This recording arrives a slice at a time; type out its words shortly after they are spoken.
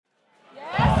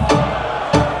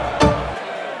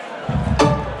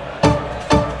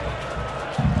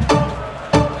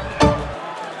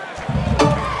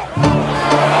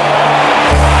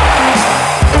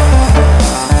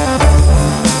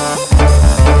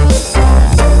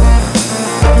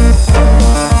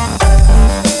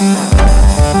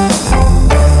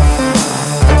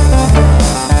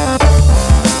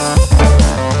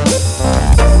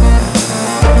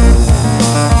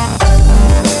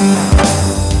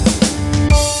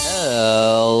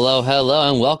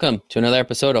Hello, and welcome to another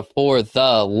episode of For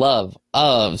the Love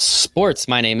of Sports.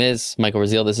 My name is Michael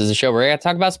Raziel. This is a show where I get to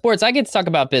talk about sports. I get to talk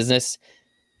about business,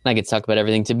 and I get to talk about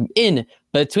everything in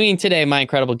between. Today, my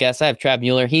incredible guest, I have Trav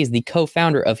Mueller. He's the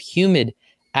co-founder of Humid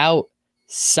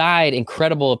Outside,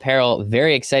 incredible apparel.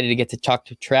 Very excited to get to talk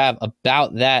to Trav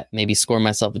about that. Maybe score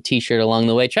myself a t-shirt along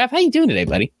the way. Trav, how you doing today,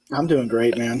 buddy? I'm doing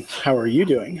great, man. How are you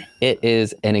doing? It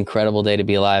is an incredible day to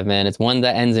be alive, man. It's one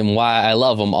that ends in Y. I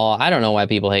love them all. I don't know why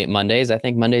people hate Mondays. I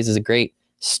think Mondays is a great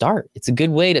start. It's a good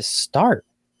way to start.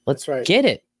 Let's get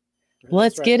it.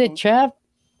 Let's get it, Trav.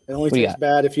 It only tastes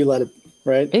bad if you let it,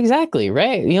 right? Exactly,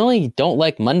 right? You only don't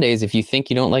like Mondays if you think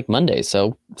you don't like Mondays.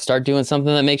 So start doing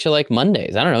something that makes you like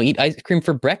Mondays. I don't know, eat ice cream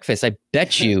for breakfast. I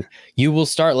bet you will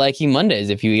start liking Mondays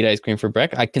if you eat ice cream for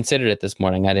breakfast. I considered it this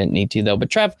morning. I didn't need to, though. But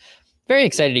Trav, very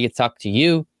excited to get to talk to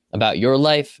you about your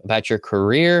life, about your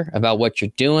career, about what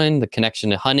you're doing, the connection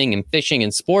to hunting and fishing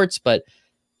and sports. But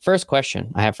first question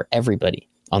I have for everybody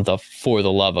on the For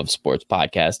the Love of Sports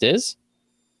podcast is,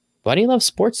 why do you love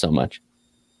sports so much?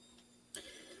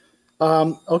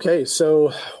 Okay,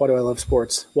 so why do I love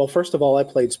sports? Well, first of all, I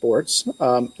played sports.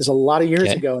 It's a lot of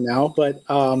years ago now, but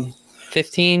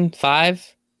 15,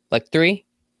 5, like 3?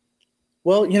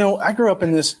 Well, you know, I grew up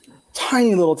in this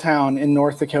tiny little town in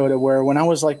North Dakota where when I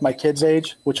was like my kids'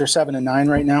 age, which are 7 and 9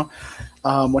 right now,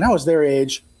 when I was their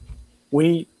age,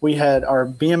 we had our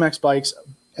BMX bikes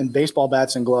and baseball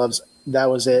bats and gloves. That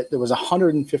was it. There was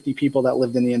 150 people that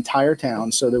lived in the entire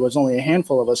town. So there was only a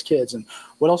handful of us kids. And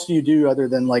what else do you do other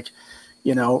than like,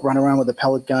 you know, run around with a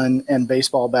pellet gun and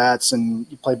baseball bats and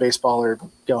you play baseball or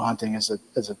go hunting as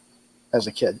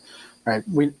a kid, right?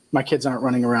 My kids aren't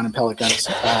running around in pellet guns.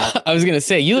 I was going to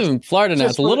say, you live in Florida now.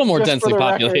 It's a little more densely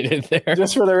populated there.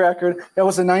 Just for the record, it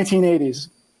was the 1980s.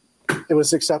 It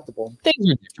was acceptable. Things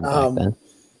were different back then.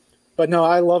 But no,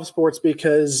 I love sports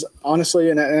because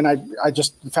honestly, and I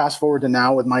just fast forward to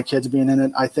now with my kids being in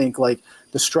it, I think like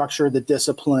the structure, the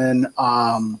discipline,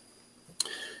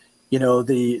 you know,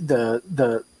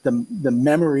 the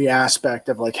memory aspect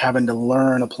of like having to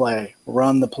learn a play,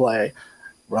 run the play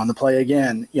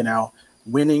again, you know,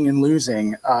 winning and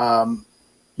losing.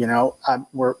 You know,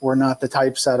 we're not the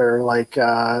types that are like,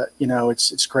 you know,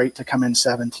 it's great to come in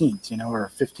 17th, you know,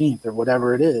 or 15th or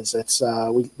whatever it is. It's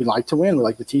we like to win. We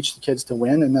like to teach the kids to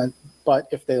win. And then, but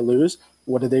if they lose,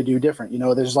 what do they do different? You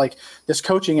know, there's like this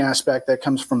coaching aspect that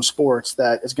comes from sports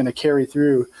that is going to carry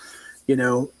through, you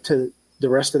know, to the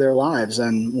rest of their lives.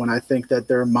 And when I think that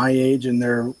they're my age and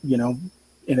they're, you know,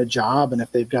 in a job and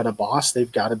if they've got a boss,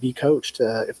 they've got to be coached.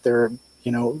 If they're,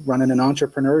 you know, running an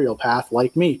entrepreneurial path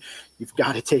like me, you've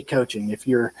got to take coaching. If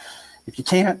you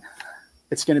can't,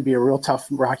 it's going to be a real tough,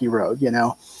 rocky road, you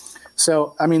know?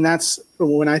 So, I mean, that's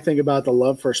when I think about the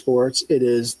love for sports, it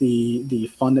is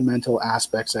the fundamental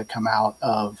aspects that come out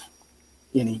of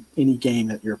any game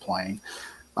that you're playing.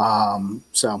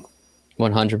 So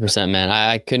 100%, man.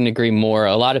 I couldn't agree more.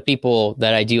 A lot of people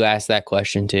that I do ask that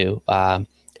question to,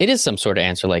 it is some sort of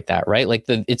answer like that, right? Like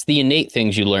it's the innate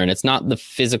things you learn. It's not the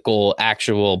physical,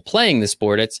 actual playing the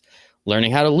sport. It's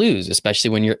learning how to lose, especially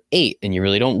when you're 8, and you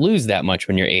really don't lose that much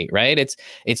when you're 8, right?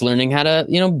 It's learning how to,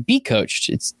 you know, be coached.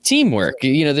 It's teamwork.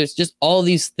 You know, there's just all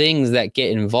these things that get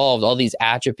involved, all these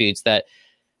attributes that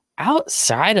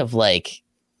outside of like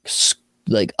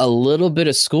a little bit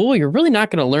of school, you're really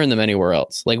not going to learn them anywhere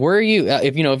else. Like, where are you,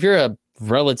 if you're a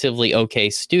relatively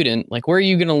okay student, like, where are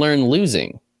you going to learn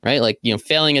losing? Right? Like, you know,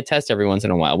 failing a test every once in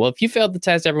a while. Well, if you failed the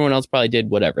test, everyone else probably did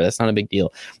whatever. That's not a big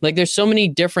deal. Like, there's so many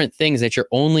different things that you're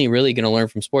only really going to learn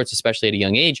from sports, especially at a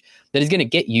young age, that is going to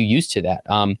get you used to that.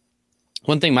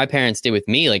 One thing my parents did with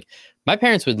me, like, my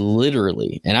parents would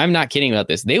literally, and I'm not kidding about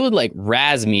this, they would like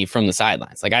razz me from the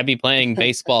sidelines. Like, I'd be playing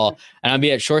baseball and I'd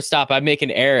be at shortstop, I'd make an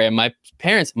error, and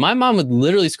my mom would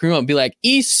literally scream up and be like,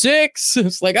 E6.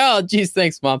 It's like, oh, geez,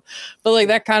 thanks, Mom. But like,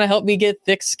 that kind of helped me get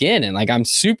thick skin. And like, I'm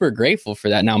super grateful for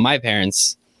that. Now, my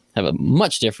parents have a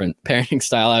much different parenting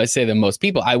style, I would say, than most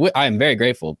people. I am very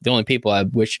grateful. The only people I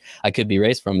wish I could be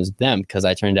raised from is them, because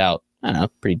I turned out, I don't know,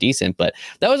 pretty decent. But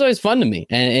that was always fun to me.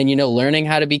 And you know, learning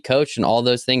how to be coached and all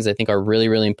those things I think are really,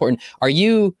 really important.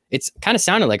 It's kind of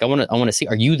sounded like I want to see,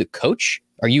 are you the coach?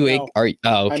 Are you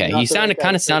okay. You sounded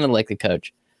sounded like the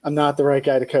coach. I'm not the right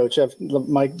guy to coach.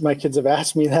 My kids have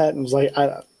asked me that, and I was like,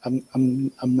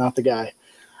 I'm not the guy.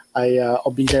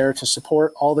 I'll be there to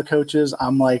support all the coaches.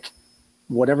 I'm like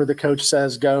whatever the coach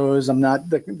says goes. I'm not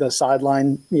the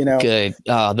sideline, Good.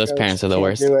 Oh, those parents are the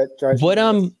worst. Do it. What,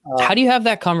 how do you have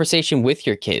that conversation with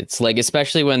your kids? Like,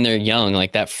 especially when they're young,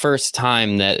 like that first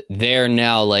time that they're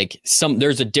now like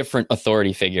there's a different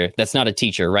authority figure. That's not a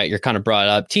teacher, right? You're kind of brought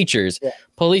up teachers,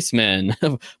 policemen,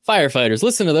 firefighters,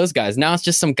 listen to those guys. Now it's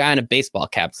just some guy in a baseball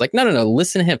cap. It's like, no,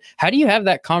 listen to him. How do you have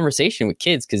that conversation with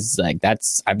kids? Cause like,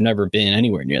 I've never been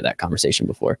anywhere near that conversation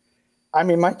before. I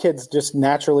mean, my kids just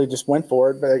naturally just went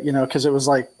for it, but cause it was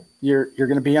like, you're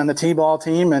going to be on the T-ball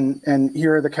team and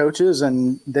here are the coaches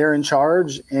and they're in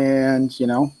charge and,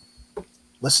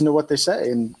 listen to what they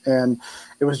say. And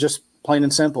it was just plain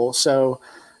and simple. So,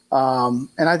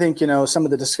 and I think, some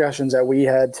of the discussions that we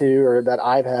had or that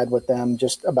I've had with them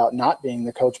just about not being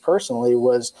the coach personally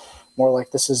was more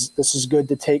like, this is good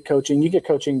to take coaching. You get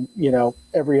coaching,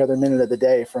 every other minute of the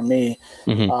day from me.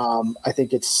 Mm-hmm. I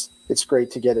think it's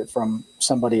great to get it from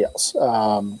somebody else.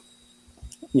 And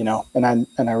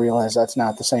I realize that's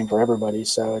not the same for everybody.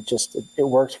 So it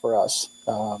works for us.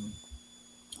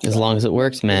 As long as it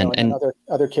works, man. And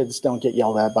other kids don't get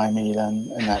yelled at by me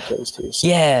then in that case too. So.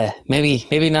 Yeah, maybe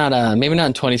not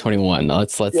in 2021.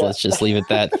 Let's just leave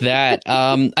it at that.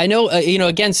 I know,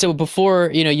 again, so before,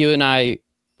 you and I,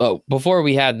 before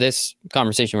we had this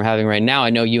conversation we're having right now, I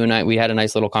know you and I, we had a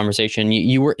nice little conversation.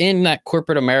 You were in that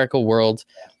corporate America world,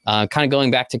 kind of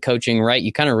going back to coaching, right?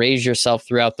 You kind of raised yourself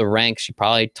throughout the ranks. You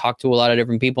probably talked to a lot of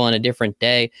different people on a different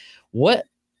day. What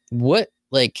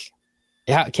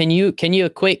how can you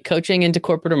equate coaching into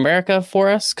corporate America for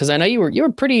us? Cause I know you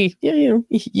were pretty,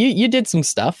 you did some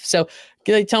stuff. So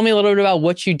can you tell me a little bit about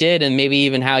what you did and maybe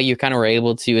even how you kind of were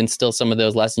able to instill some of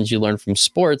those lessons you learned from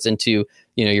sports into,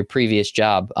 your previous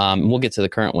job. We'll get to the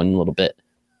current one in a little bit.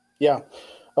 Yeah.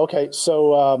 Okay.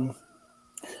 So,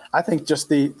 I think just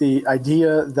the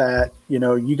idea that,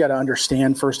 you got to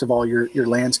understand, first of all, your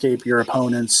landscape, your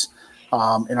opponents.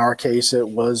 In our case, it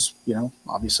was,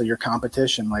 obviously your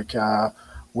competition, like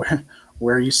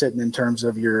where are you sitting in terms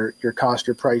of your cost,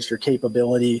 your price, your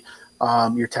capability,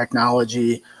 your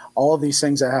technology, all of these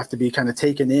things that have to be kind of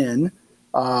taken in,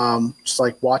 just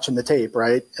like watching the tape,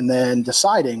 right? And then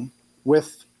deciding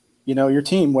with, your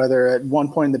team, whether at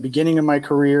one point in the beginning of my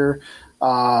career,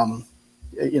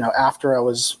 after I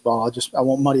was, I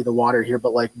won't muddy the water here,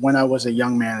 but like when I was a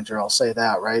young manager, I'll say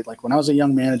that, right? Like when I was a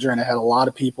young manager and I had a lot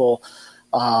of people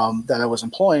that I was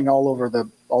employing all over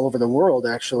the world,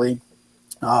 actually,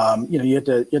 you had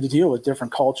to deal with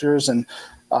different cultures and,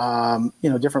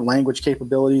 different language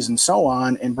capabilities and so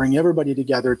on, and bring everybody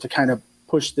together to kind of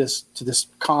push this to this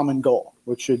common goal,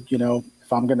 which should,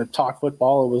 if I'm going to talk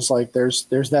football, it was like, there's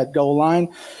that goal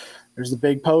line. There's the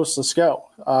big post. Let's go.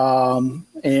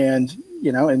 And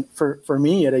for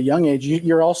me at a young age,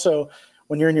 you're also,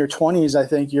 when you're in your 20s, I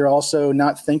think you're also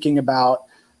not thinking about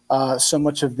so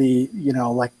much of the,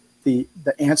 like the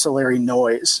ancillary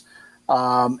noise.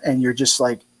 And you're just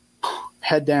like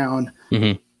head down,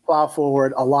 plow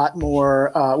forward, a lot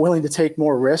more willing to take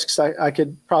more risks, I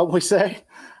could probably say,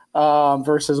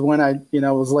 versus when I,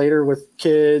 was later with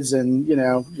kids and,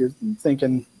 you're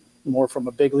thinking more from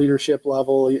a big leadership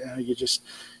level, you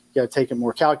got to take it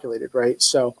more calculated. Right.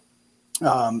 So,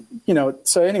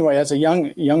 so anyway, as a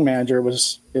young manager,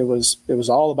 it was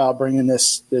all about bringing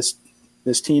this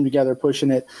team together, pushing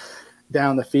it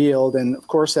down the field. And of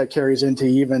course that carries into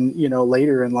even,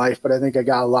 later in life, but I think I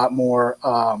got a lot more,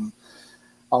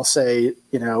 I'll say,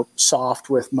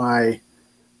 soft with my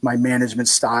management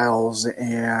styles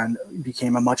and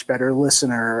became a much better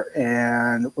listener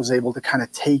and was able to kind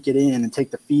of take it in and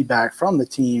take the feedback from the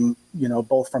team,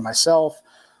 both for myself,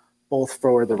 both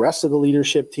for the rest of the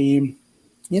leadership team,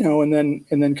 and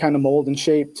then kind of mold and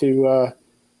shape to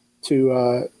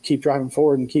keep driving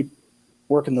forward and keep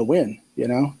working the win,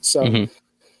 so it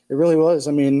really was,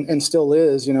 and still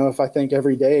is, if I think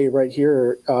every day right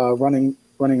here, running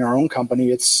our own company,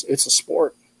 it's a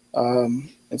sport.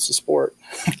 It's a sport.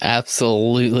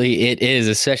 Absolutely. It is,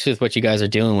 especially with what you guys are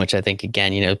doing, which I think,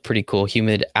 again, pretty cool.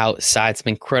 Humid outside, some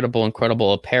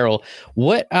incredible apparel.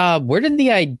 Where did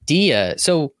the idea,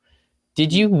 so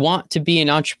did you want to be an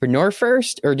entrepreneur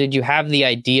first, or did you have the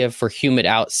idea for Humid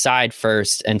outside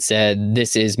first and said,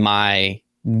 this is my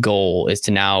goal, is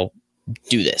to now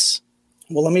do this?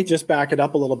 Well, let me just back it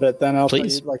up a little bit. Then I'll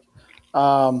Please. Tell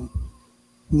you,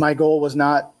 my goal was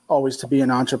not always to be an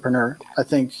entrepreneur. I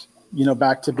think,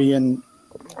 back to being,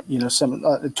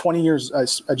 some 20 years,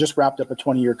 I just wrapped up a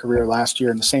 20-year career last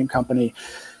year in the same company,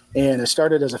 and I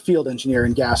started as a field engineer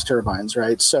in gas turbines.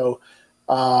 Right. So,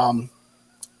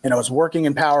 and I was working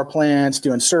in power plants,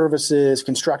 doing services,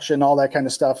 construction, all that kind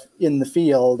of stuff in the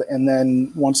field. And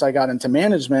then once I got into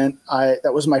management,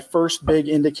 that was my first big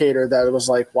indicator that it was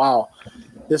like, wow,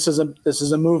 this is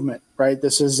a movement, right?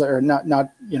 This is, or not,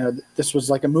 this was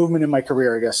like a movement in my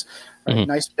career, I guess. Right?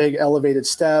 Mm-hmm. Nice big elevated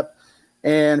step.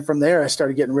 And from there, I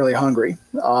started getting really hungry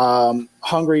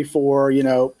for,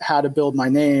 how to build my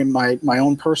name, my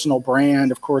own personal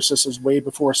brand. Of course, this is way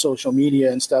before social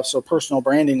media and stuff. So personal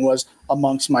branding was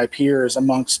amongst my peers,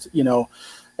 amongst,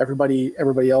 everybody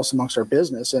else amongst our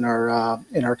business in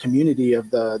our community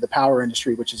of the power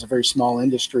industry, which is a very small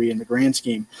industry in the grand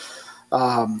scheme.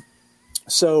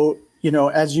 So,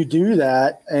 as you do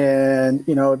that, and,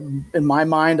 in my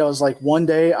mind, I was like, one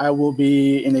day I will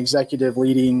be an executive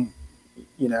leading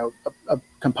a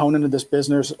component of this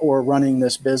business or running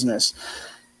this business.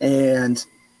 And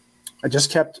I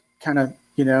just kept kind of,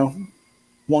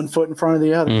 one foot in front of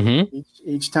the other mm-hmm.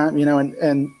 each time,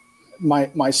 and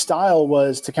my style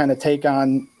was to kind of take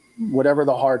on whatever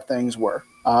the hard things were.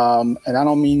 And I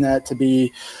don't mean that to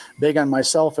be big on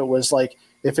myself. It was like,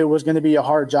 if it was going to be a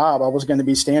hard job, I was going to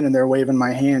be standing there waving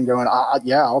my hand going,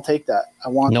 yeah, I'll take that. I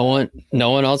want no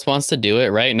one else wants to do it.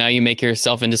 Right now you make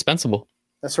yourself indispensable.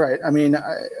 That's right. I mean,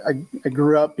 I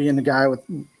grew up being the guy with,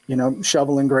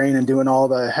 shoveling grain and doing all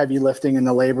the heavy lifting and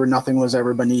the labor. Nothing was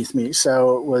ever beneath me.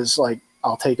 So it was like,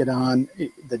 I'll take it on,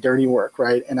 the dirty work.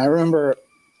 Right. And I remember,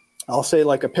 I'll say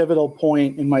like a pivotal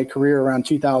point in my career around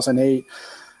 2008.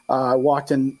 I walked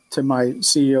into my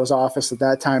CEO's office at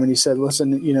that time and he said,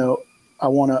 listen, I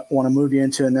want to move you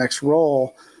into the next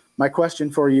role. My question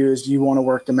for you is, do you want to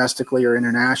work domestically or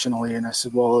internationally? And I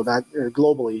said, well, or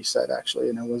globally, he said, actually.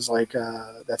 And it was like,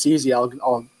 that's easy.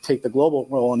 I'll take the global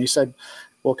role. And he said,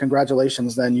 well,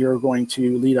 congratulations. Then you're going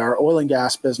to lead our oil and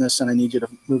gas business. And I need you to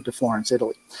move to Florence,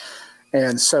 Italy.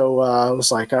 And so I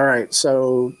was like, all right,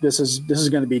 so this is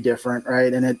going to be different.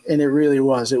 Right. And it really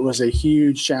was. It was a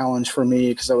huge challenge for me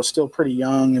because I was still pretty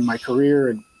young in my career.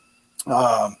 And,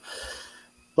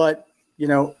 but,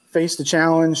 faced the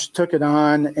challenge, took it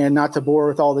on, and not to bore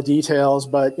with all the details,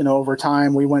 but, over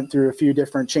time we went through a few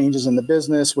different changes in the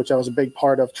business, which I was a big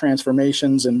part of,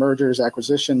 transformations and mergers,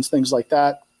 acquisitions, things like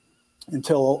that,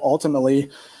 until ultimately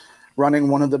running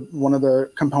one of the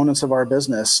components of our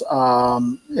business.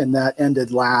 And that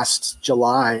ended last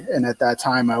July. And at that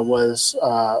time I was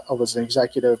an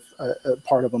executive,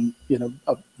 part of a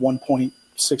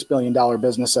 $1.6 billion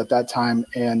business at that time.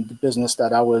 And the business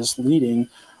that I was leading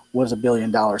was $1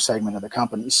 billion segment of the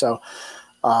company. So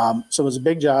it was a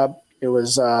big job. It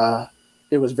was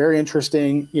very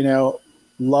interesting,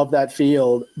 love that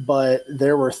field, but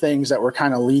there were things that were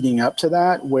kind of leading up to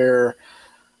that where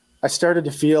I started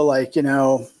to feel like,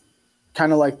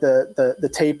 kind of like the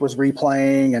tape was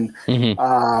replaying, and mm-hmm.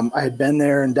 I had been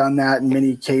there and done that in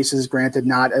many cases, granted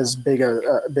not as big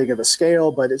of a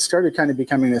scale, but it started kind of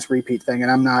becoming this repeat thing. And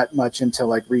I'm not much into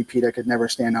like repeat. I could never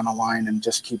stand on a line and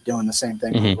just keep doing the same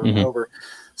thing mm-hmm. over and over.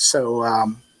 So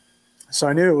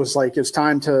I knew it was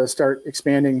time to start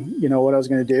expanding, what I was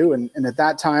going to do. And at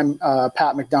that time,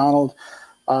 Pat McDonald,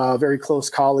 a very close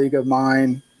colleague of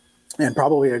mine, and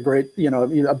probably a great,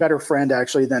 a better friend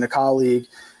actually than a colleague.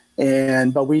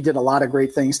 But we did a lot of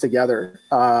great things together.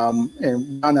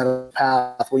 And on that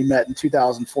path, we met in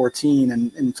 2014.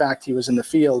 And in fact, he was in the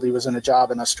field. He was in a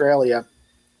job in Australia.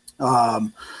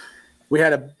 We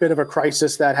had a bit of a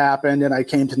crisis that happened, and I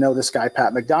came to know this guy,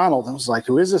 Pat McDonald. I was like,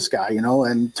 who is this guy?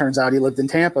 And turns out he lived in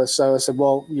Tampa. So I said,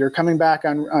 well, you're coming back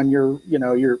on your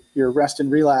rest and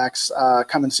relax.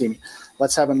 Come and see me.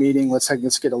 Let's have a meeting. Let's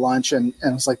get a lunch. And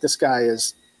it's like, this guy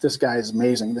is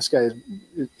amazing. This guy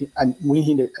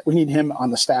we need him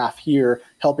on the staff here,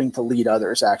 helping to lead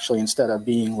others actually, instead of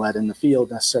being led in the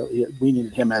field necessarily. We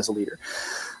needed him as a leader.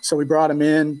 So we brought him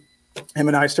in. Him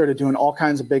and I started doing all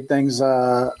kinds of big things in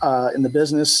the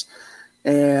business.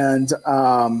 And,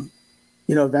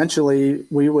 eventually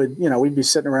we'd be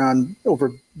sitting around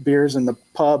over beers in the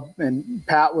pub, and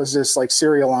Pat was this like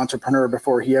serial entrepreneur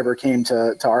before he ever came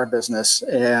to our business.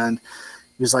 And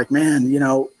he was like, man,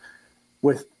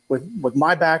 with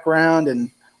my background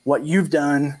and what you've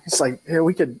done, it's like, yeah,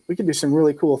 we could do some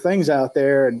really cool things out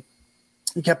there. And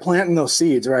he kept planting those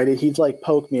seeds, right? He'd like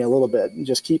poke me a little bit and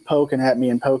just keep poking at me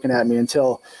until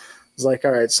it was like,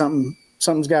 all right,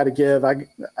 something's got to give.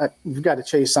 We've got to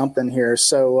chase something here.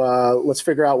 So let's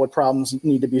figure out what problems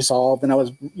need to be solved. And I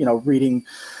was, reading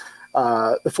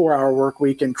the 4-Hour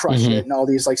Workweek and Crush mm-hmm. It and all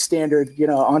these like standard,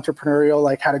 entrepreneurial,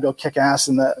 like how to go kick ass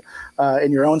in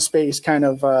your own space kind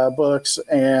of books.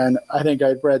 And I think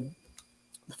I'd read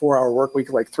the 4-Hour Workweek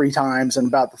like 3 times. And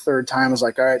about the third time I was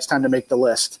like, all right, it's time to make the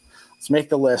list. let's make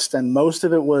the list. And most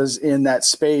of it was in that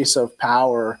space of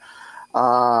power,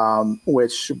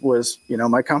 which was,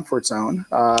 my comfort zone.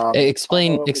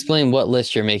 Explain what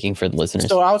list you're making for the listeners.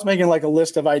 So I was making like a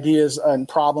list of ideas and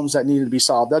problems that needed to be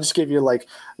solved. I'll just give you like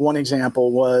one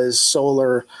example was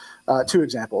solar. Two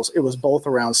examples. It was both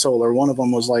around solar. One of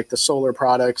them was like the solar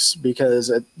products, because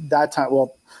at that time,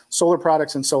 solar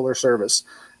products and solar service.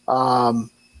 I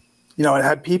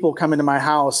had people come into my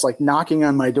house, like knocking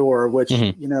on my door, which,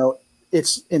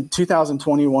 it's in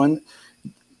 2021.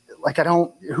 Like,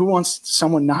 who wants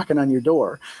someone knocking on your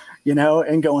door,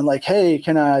 and going like, hey,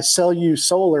 can I sell you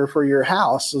solar for your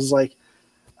house? It was like,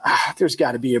 there's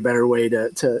got to be a better way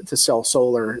to sell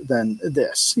solar than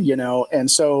this,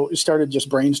 And so we started just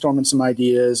brainstorming some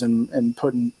ideas and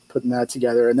putting that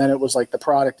together. And then it was like the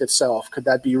product itself. Could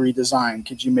that be redesigned?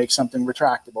 Could you make something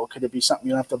retractable? Could it be something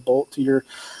you don't have to bolt to your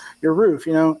roof,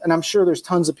 And I'm sure there's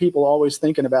tons of people always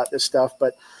thinking about this stuff,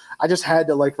 but I just had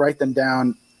to like write them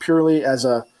down purely as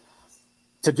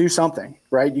to do something,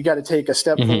 right? You got to take a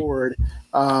step forward.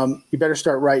 You better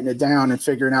start writing it down and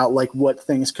figuring out like what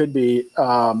things could be,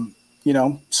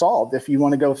 solved if you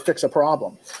want to go fix a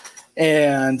problem.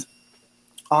 And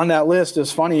on that list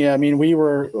is funny. I mean,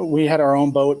 we had our own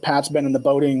boat. Pat's been in the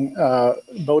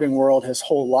boating world his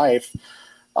whole life.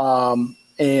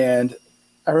 And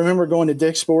I remember going to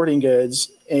Dick's Sporting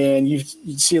Goods, and you'd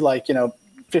see like,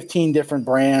 15 different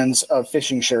brands of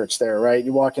fishing shirts there, right?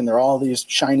 You walk in there, all these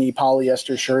shiny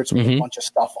polyester shirts with a bunch of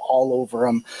stuff all over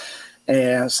them.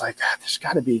 And it's like, there's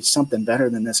got to be something better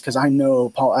than this. Cause I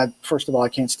know, first of all, I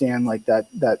can't stand like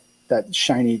that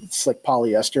shiny, slick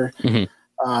polyester.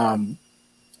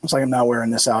 It's like, I'm not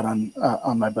wearing this out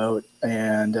on my boat.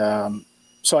 And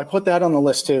so I put that on the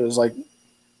list too. It was like,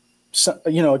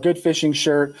 a good fishing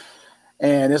shirt.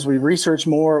 And as we researched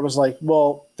more, it was like,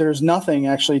 well, there's nothing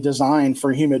actually designed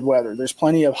for humid weather. There's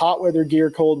plenty of hot weather gear,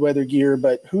 cold weather gear,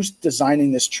 but who's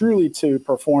designing this truly to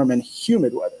perform in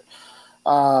humid weather?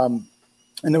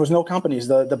 And there was no companies.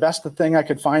 The best thing I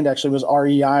could find actually was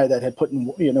REI that had put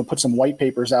some white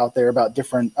papers out there about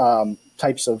different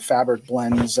types of fabric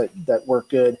blends that work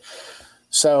good.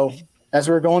 So as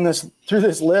we were going through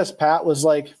this list, Pat was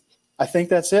like, I think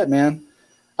that's it, man.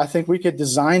 I think we could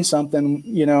design something,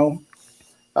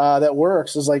 that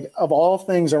works. Is like, of all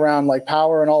things around like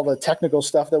power and all the technical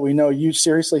stuff that we know, you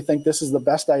seriously think this is the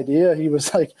best idea? He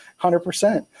was like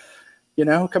 100%,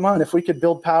 come on, if we could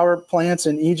build power plants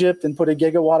in Egypt and put a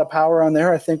gigawatt of power on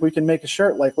there, I think we can make a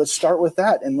shirt. Like, let's start with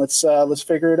that and let's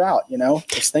figure it out.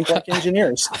 Let's think like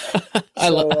engineers. I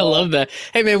love that.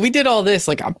 Hey man, we did all this.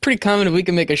 Like, I'm pretty confident we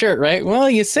can make a shirt, right? Well,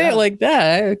 you say it like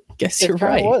that. I guess you're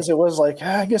right. It was like,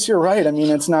 I guess you're right. I mean,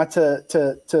 it's not to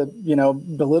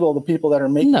belittle the people that are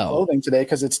making clothing today,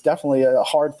 because it's definitely a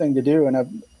hard thing to do.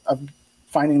 And I'm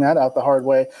finding that out the hard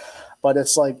way. But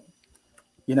it's like,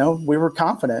 we were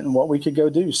confident in what we could go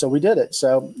do. So we did it.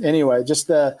 So anyway, just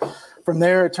from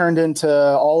there, it turned into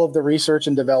all of the research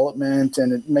and development.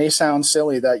 And it may sound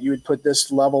silly that you would put this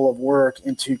level of work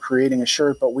into creating a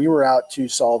shirt, but we were out to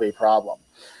solve a problem.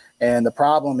 And the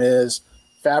problem is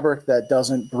fabric that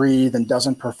doesn't breathe and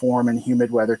doesn't perform in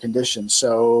humid weather conditions.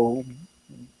 So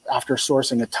after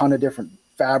sourcing a ton of different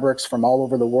fabrics from all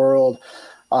over the world,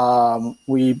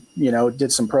 we,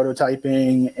 did some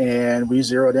prototyping, and we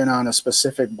zeroed in on a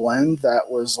specific blend that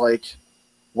was like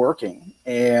working.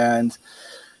 And,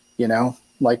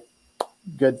 like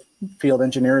good field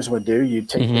engineers would do, you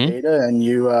take the data and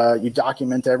you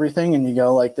document everything, and you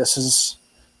go like, this is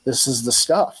the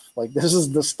stuff. Like, this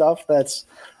is the stuff that's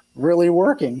really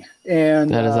working. And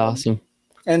that is awesome.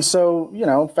 And so,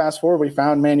 fast forward, we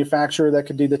found manufacturer that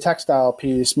could do the textile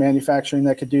piece, manufacturing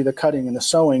that could do the cutting and the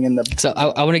sewing and the. So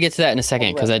I want to get to that in a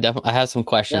second, because I have some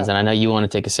questions, and I know you want to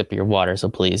take a sip of your water. So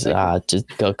please just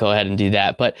go ahead and do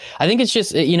that. But I think it's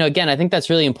just, again, I think that's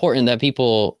really important that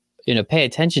people, pay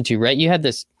attention to, right? You had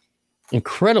this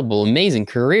incredible, amazing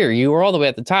career. You were all the way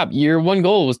at the top. Your one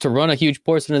goal was to run a huge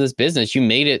portion of this business. You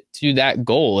made it to that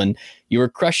goal, and you were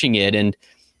crushing it. And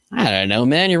I don't know,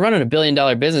 man, you're running $1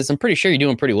 billion business. I'm pretty sure you're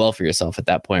doing pretty well for yourself at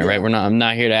that point, right? I'm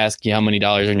not here to ask you how many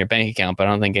dollars are in your bank account, but I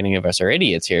don't think any of us are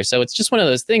idiots here. So it's just one of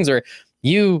those things where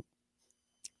you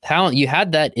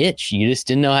had that itch. You just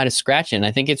didn't know how to scratch it. And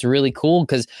I think it's really cool,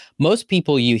 because most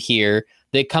people you hear,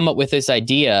 they come up with this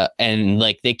idea and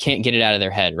like they can't get it out of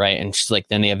their head, right? And just like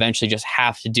then they eventually just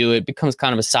have to do it. It becomes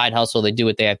kind of a side hustle. They do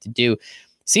what they have to do.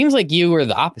 Seems like you were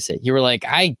the opposite. You were like,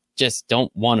 I just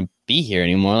don't want to be here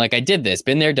anymore. Like, I did this,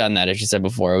 been there, done that, as you said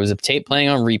before. It was a tape playing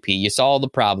on repeat. You saw all the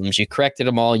problems, you corrected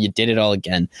them all, you did it all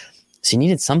again. So you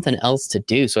needed something else to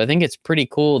do. So I think it's pretty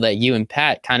cool that you and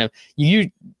Pat kind of,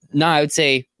 I would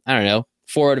say, I don't know,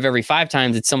 4 out of every 5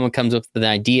 times it's someone comes up with an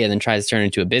idea and then tries to turn it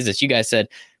into a business. You guys said,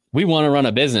 we want to run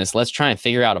a business. Let's try and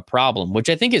figure out a problem, which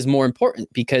I think is more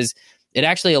important because it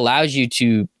actually allows you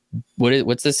to,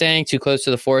 what's the saying? Too close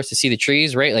to the forest to see the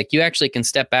trees, right? Like you actually can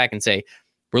step back and say,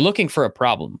 we're looking for a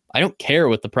problem. I don't care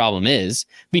what the problem is.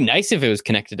 It'd be nice if it was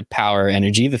connected to power,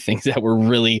 energy, the things that we're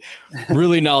really,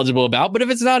 really knowledgeable about. But if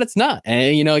it's not, it's not.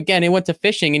 And, you know, again, it went to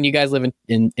fishing and you guys live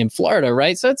in Florida,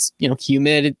 right? So it's, you know,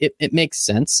 humid. It makes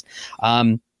sense.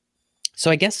 So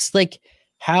I guess like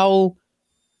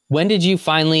when did you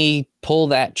finally pull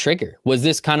that trigger? Was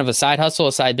this kind of a side hustle,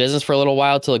 a side business for a little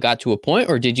while till it got to a point?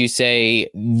 Or did you say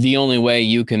the only way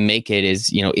you can make it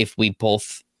is, you know, if we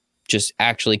both just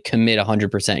actually commit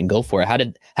 100% and go for it? How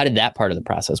did that part of the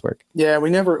process work? Yeah, we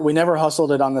never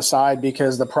hustled it on the side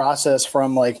because the process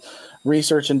from like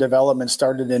research and development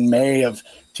started in May of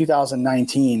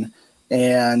 2019.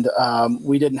 And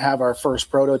we didn't have our first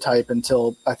prototype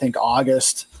until I think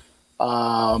August.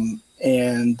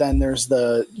 And then there's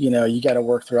you got to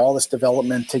work through all this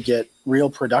development to get real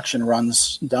production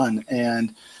runs done.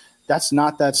 And that's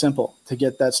not that simple to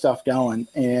get that stuff going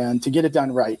and to get it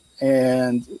done right.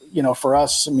 And, you know, for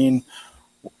us, I mean,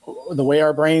 the way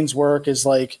our brains work is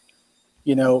like,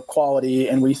 you know, quality.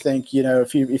 And we think, you know,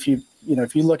 if you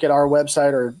look at our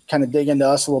website or kind of dig into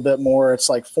us a little bit more, it's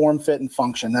like form, fit, and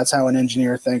function. That's how an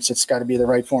engineer thinks. It's got to be the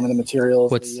right form of the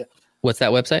materials. What's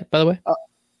that website, by the way?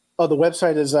 The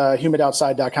website is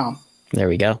humidoutside.com. There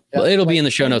we go. Yeah, well, it'll be in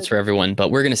the show notes for everyone, but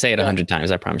we're going to say it 100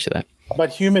 times. I promise you that. But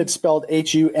humid spelled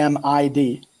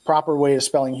HUMID, proper way of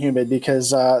spelling humid,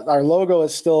 because our logo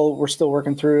is we're still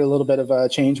working through a little bit of a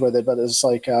change with it, but it's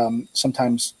like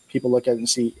sometimes people look at it and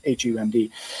see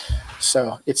HUMD.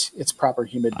 So it's proper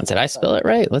humid. Did I spell it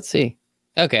right? Let's see.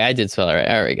 Okay, I did spell it right.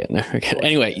 All right, good.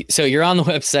 Anyway, so you're on the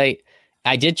website.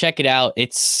 I did check it out.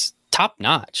 It's top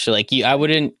notch. Like I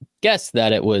wouldn't guess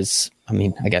that it was, I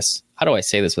mean, I guess, how do I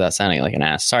say this without sounding like an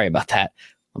ass? Sorry about that.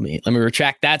 Let me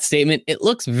retract that statement. It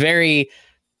looks very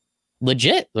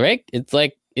legit, right? It's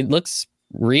like, it looks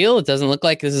real. It doesn't look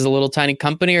like this is a little tiny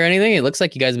company or anything. It looks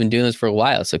like you guys have been doing this for a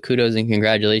while. So kudos and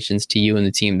congratulations to you and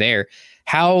the team there.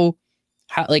 How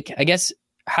like, I guess,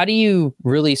 how do you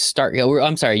really start?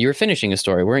 I'm sorry, you were finishing a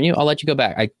story, weren't you? I'll let you go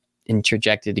back. I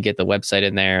interjected to get the website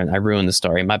in there and I ruined the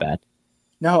story. My bad.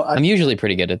 No, I'm usually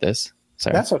pretty good at this.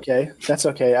 Sorry. That's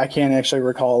okay. I can't actually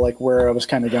recall like where I was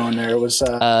kind of going there. It was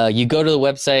you go to the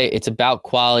website. It's about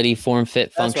quality, form,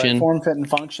 fit, function. Right, form, fit, and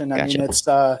function. Gotcha. I mean, it's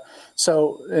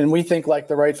so, and we think like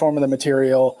the right form of the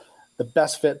material, the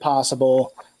best fit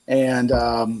possible, and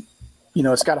you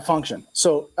know, it's got to function.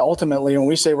 So ultimately, when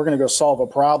we say we're going to go solve a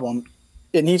problem,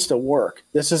 it needs to work.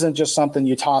 This isn't just something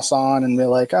you toss on and be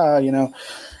like, you know,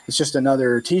 it's just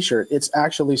another T-shirt. It's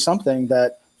actually something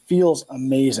that feels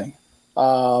amazing.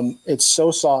 It's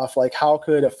so soft. Like, how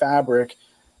could a fabric,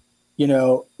 you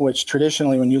know, which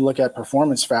traditionally when you look at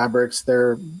performance fabrics,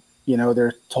 they're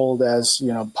told as,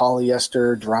 you know,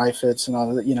 polyester, dry fits and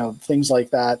all that, you know, things like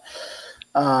that.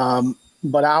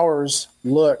 But ours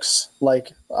looks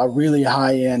like a really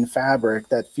high end fabric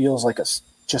that feels like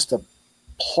just a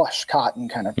plush cotton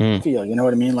kind of feel. You know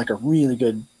what I mean? Like a really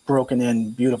good broken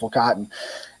in, beautiful cotton.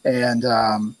 And,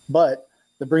 but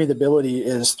the breathability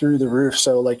is through the roof.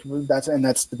 So like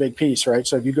that's the big piece, right?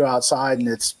 So if you go outside and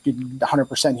it's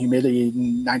 100% humidity,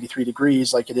 93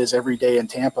 degrees, like it is every day in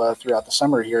Tampa throughout the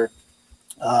summer here,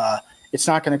 it's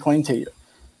not going to cling to you.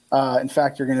 In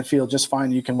fact, you're going to feel just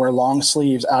fine. You can wear long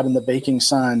sleeves out in the baking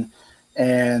sun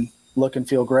and look and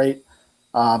feel great.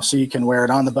 So you can wear it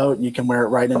on the boat and you can wear it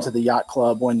right into the yacht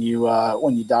club when you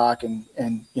dock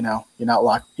and you know, you're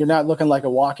not looking like a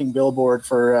walking billboard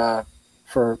for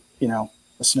you know,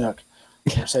 a snook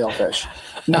or sailfish.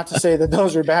 Not to say that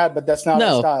those are bad, but that's not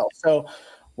our style. So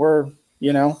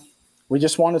we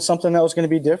just wanted something that was going to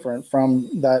be different from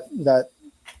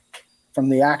from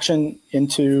the action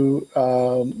into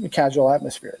a casual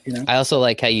atmosphere, you know? I also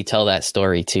like how you tell that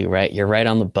story too, right? You're right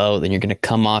on the boat, then you're going to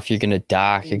come off, you're going to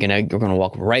dock, you're going to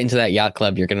walk right into that yacht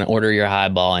club, you're going to order your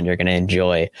highball and you're going to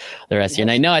enjoy the rest of your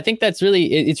night. No, I think that's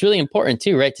it's really important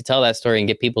too, right? To tell that story and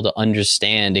get people to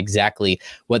understand exactly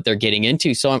what they're getting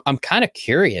into. So I'm kind of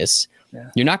curious.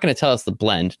 Yeah. You're not going to tell us the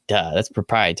blend. Duh, that's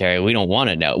proprietary. We don't want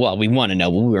to know. Well, we want to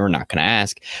know, but we're not going to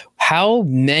ask. How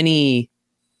many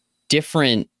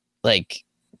different like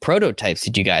prototypes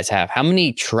did you guys have? How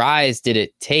many tries did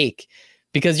it take?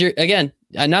 Because you're, again,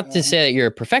 not to say that you're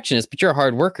a perfectionist, but you're a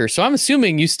hard worker. So I'm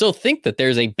assuming you still think that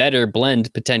there's a better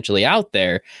blend potentially out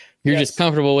there. You're just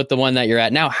comfortable with the one that you're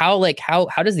at now. How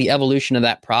does the evolution of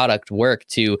that product work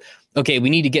to, okay,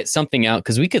 we need to get something out?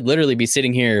 Because we could literally be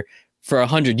sitting here for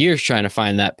 100 years trying to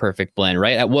find that perfect blend,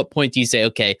 right? At what point do you say,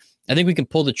 okay, I think we can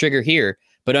pull the trigger here,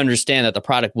 but understand that the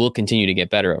product will continue to get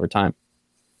better over time.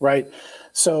 Right.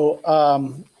 So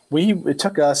it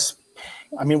took us,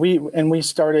 we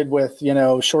started with,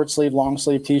 short sleeve, long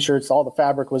sleeve t-shirts, all the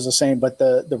fabric was the same, but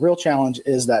the real challenge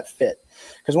is that fit.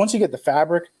 Because once you get the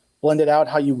fabric blended out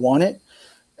how you want it,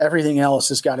 everything else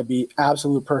has got to be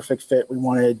absolute perfect fit. We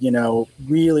wanted,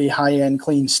 really high-end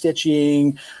clean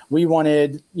stitching. We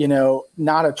wanted,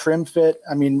 not a trim fit.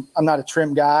 I mean, I'm not a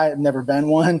trim guy. I've never been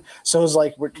one. So it's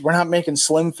like, we're not making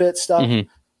slim fit stuff.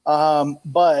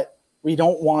 But we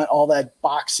don't want all that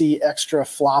boxy, extra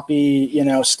floppy,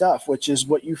 stuff, which is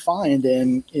what you find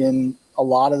in a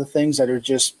lot of the things that are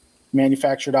just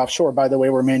manufactured offshore. By the way,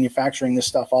 we're manufacturing this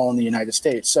stuff all in the United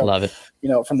States. So, love it.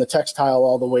 From the textile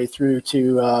all the way through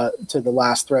to the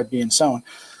last thread being sewn.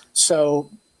 So,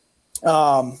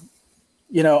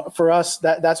 for us,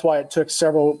 that's why it took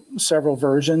several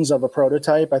versions of a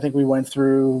prototype. I think we went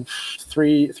through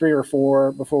three or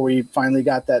four before we finally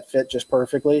got that fit just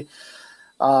perfectly.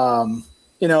 And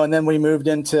then we moved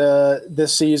into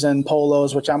this season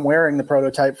polos, which I'm wearing the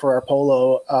prototype for our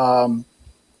polo,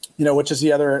 which is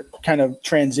the other kind of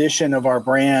transition of our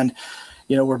brand.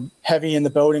 We're heavy in the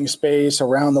boating space,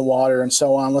 around the water, and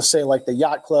so on. Let's say like the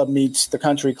yacht club meets the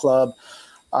country club.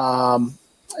 There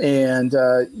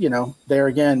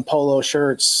again, polo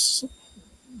shirts,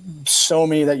 so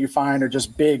many that you find are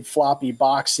just big, floppy,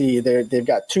 boxy. They've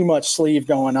got too much sleeve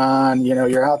going on.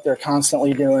 You're out there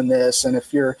constantly doing this. And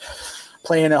if you're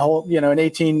playing a whole,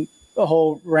 a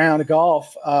whole round of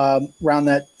golf, around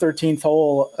that 13th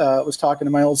hole, was talking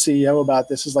to my old CEO about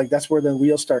this, is like, that's where the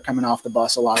wheels start coming off the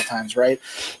bus a lot of times. Right.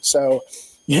 So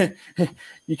you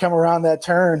come around that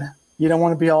turn, you don't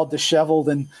want to be all disheveled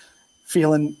and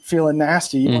feeling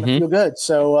nasty. You want to feel good.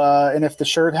 So, and if the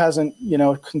shirt hasn't,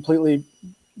 completely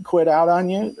quit out on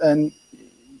you, and,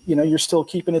 you're still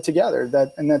keeping it together,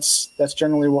 that's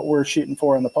generally what we're shooting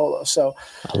for in the polo. So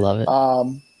I love it.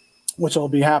 Which will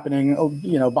be happening,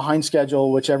 behind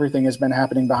schedule, which everything has been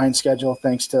happening behind schedule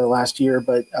thanks to last year.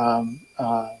 But,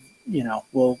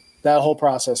 that whole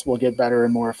process will get better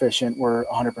and more efficient. We're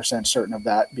 100% certain of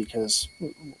that, because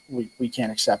we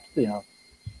can't accept,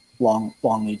 long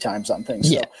lead times on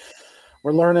things. Yeah.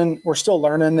 So we're still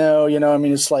learning though,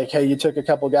 it's like, hey, you took a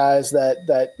couple guys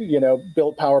that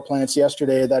built power plants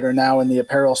yesterday that are now in the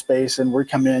apparel space, and we're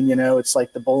coming in, it's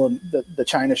like the bull in the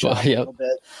China shop, a little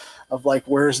bit of like,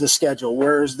 where's the schedule?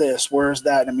 Where's this? Where's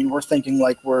that? I mean, we're thinking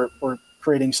like we're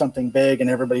creating something big, and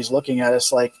everybody's looking at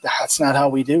us like, that's not how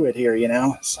we do it here.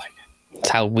 It's like, it's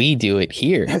how we do it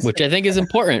here, which I think is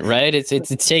important, right?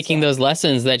 It's taking those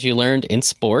lessons that you learned in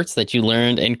sports, that you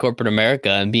learned in corporate America,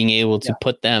 and being able to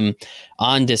put them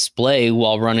on display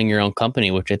while running your own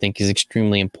company, which I think is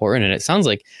extremely important. And it sounds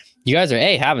like you guys are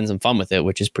having some fun with it,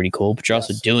 which is pretty cool, but you're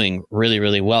also doing really,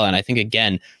 really well. And I think,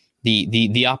 again,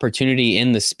 the opportunity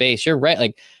in the space, you're right.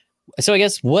 Like, so I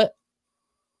guess what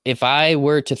if I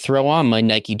were to throw on my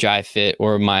Nike Dry Fit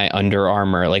or my Under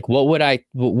Armour, like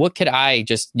what could I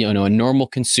just, a normal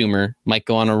consumer might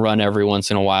go on a run every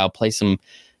once in a while, play some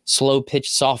slow pitch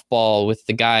softball with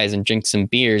the guys and drink some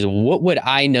beers. What would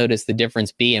I notice the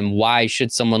difference be? And why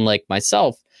should someone like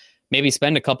myself maybe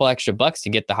spend a couple extra bucks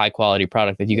to get the high quality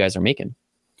product that you guys are making?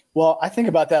 Well, I think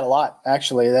about that a lot,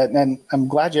 actually. And I'm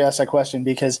glad you asked that question,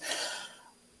 because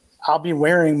I'll be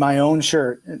wearing my own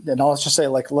shirt, and I'll just say,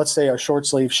 like, let's say a short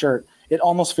sleeve shirt. It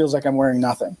almost feels like I'm wearing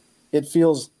nothing. It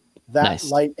feels that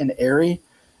light and airy,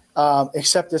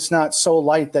 except it's not so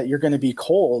light that you're going to be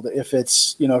cold if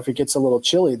it's, if it gets a little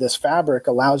chilly. This fabric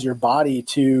allows your body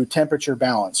to temperature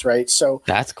balance, right? So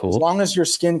that's cool. As long as your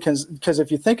skin can, because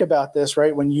if you think about this,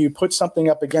 right, when you put something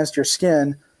up against your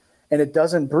skin and it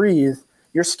doesn't breathe,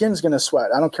 your skin's going to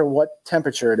sweat. I don't care what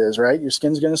temperature it is, right? Your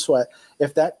skin's going to sweat.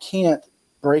 If that can't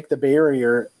break the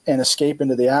barrier and escape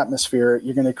into the atmosphere,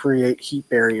 you're going to create heat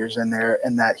barriers in there.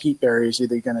 And that heat barrier is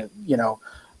either going to,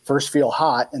 first feel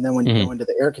hot. And then when you go into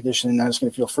the air conditioning, now it's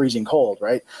going to feel freezing cold,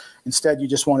 right? Instead, you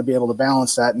just want to be able to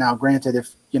balance that. Now, granted,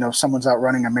 if, someone's out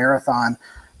running a marathon,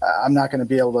 I'm not going to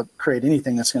be able to create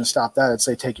anything that's going to stop that. I'd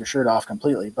say take your shirt off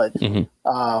completely. But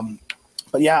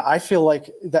yeah, I feel like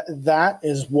that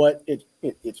is what it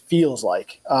feels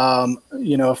like.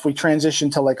 If we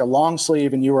transition to like a long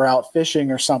sleeve and you were out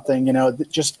fishing or something,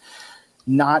 just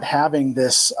not having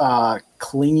this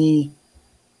clingy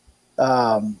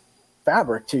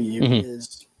fabric to you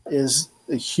is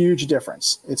a huge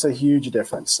difference. It's a huge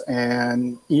difference.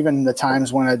 And even the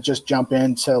times when I just jump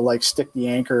in to like stick the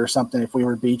anchor or something, if we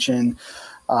were beaching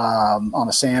on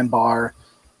a sandbar,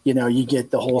 you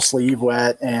get the whole sleeve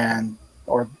wet, and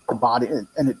or the body,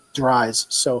 and it dries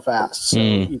so fast. So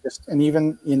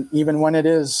even when it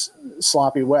is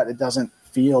sloppy wet, it doesn't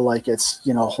feel like it's,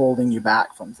 holding you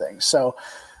back from things. So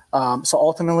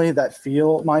ultimately that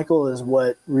feel, Michael, is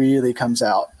what really comes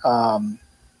out.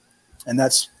 And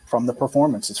that's from the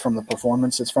performance. It's from the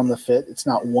performance. It's from the fit. It's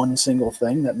not one single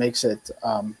thing that makes it,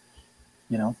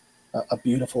 a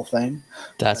beautiful thing.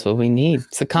 That's what we need.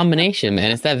 It's a combination, man.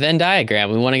 It's that Venn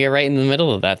diagram. We want to get right in the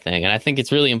middle of that thing. And I think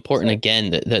it's really important,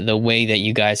 again, the way that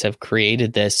you guys have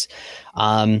created this.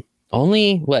 I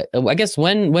guess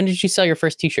when did you sell your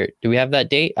first t-shirt? Do we have that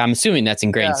date? I'm assuming that's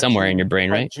ingrained somewhere in your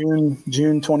brain, right?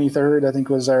 June 23rd, I think,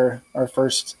 was our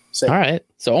first sale. All right.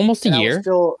 So almost a year.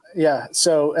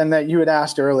 So, and that you had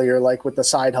asked earlier, like with the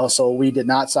side hustle, we did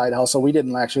not side hustle. We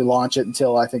didn't actually launch it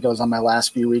until I think it was on my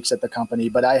last few weeks at the company.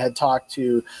 But I had talked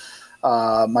to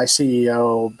my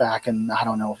CEO back in, I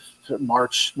don't know,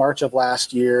 March of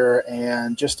last year.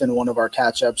 And just in one of our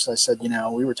catch ups, I said,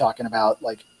 we were talking about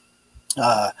like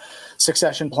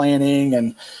succession planning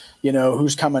and,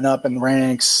 who's coming up in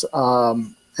ranks.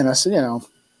 And I said,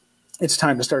 it's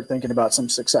time to start thinking about some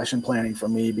succession planning for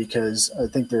me, because I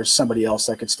think there's somebody else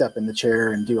that could step in the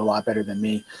chair and do a lot better than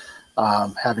me.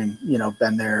 Having,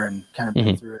 been there and kind of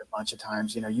been through it a bunch of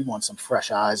times, you want some fresh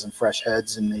eyes and fresh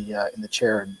heads in the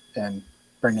chair and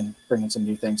bringing some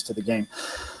new things to the game.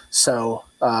 So,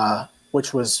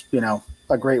 which was,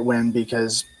 a great win,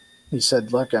 because he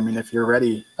said, look, I mean, if you're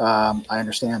ready, I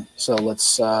understand. So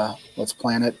let's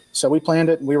plan it. So we planned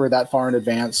it, and we were that far in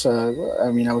advance. I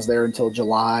was there until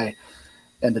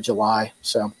end of July.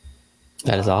 So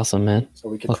that is awesome, man. So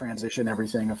we could transition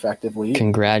everything effectively.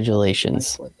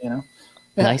 Congratulations. Yeah,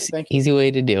 nice, easy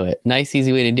way to do it. Nice,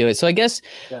 easy way to do it. So I guess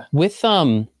with,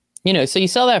 so you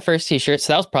sell that first t-shirt.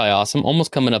 So that was probably awesome.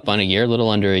 Almost coming up on a year, a little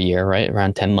under a year, right?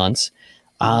 Around 10 months.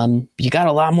 You got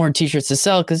a lot more t-shirts to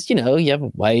sell, because, you have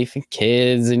a wife and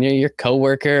kids, and your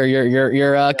coworker,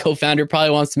 your co-founder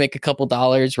probably wants to make a couple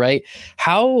dollars, right?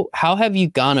 How have you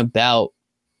gone about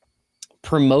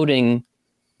promoting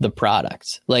the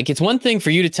product? Like, it's one thing for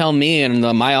you to tell me and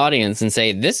my audience and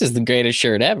say, this is the greatest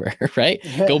shirt ever, right?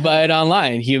 Go buy it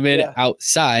online,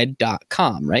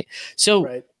 humanoutside.com, right?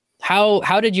 So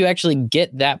how did you actually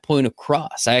get that point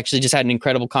across? I actually just had an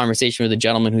incredible conversation with a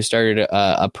gentleman who started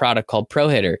a product called Pro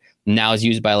Hitter. Now is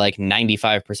used by like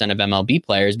 95% of MLB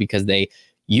players because they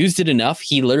used it enough.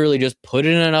 He literally just put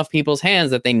it in enough people's hands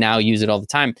that they now use it all the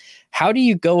time. How do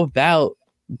you go about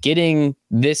getting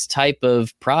this type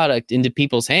of product into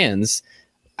people's hands,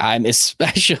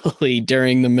 especially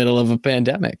during the middle of a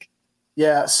pandemic?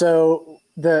 Yeah. So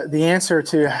the answer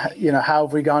to, how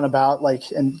have we gone about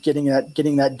and getting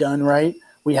that done right?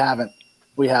 We haven't.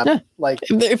 Like,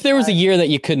 if there was a year that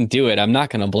you couldn't do it, I'm not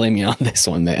going to blame you on this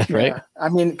one, man. Right. I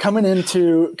mean, coming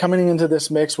into this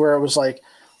mix where it was like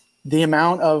the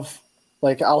amount of,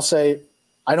 like, I'll say,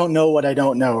 I don't know what I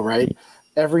don't know. Right.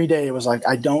 Every day it was like,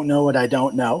 I don't know what I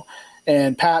don't know.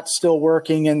 And Pat's still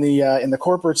working in the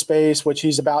corporate space, which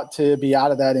he's about to be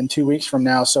out of that in 2 weeks from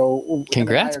now. So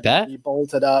congrats, Pat. Be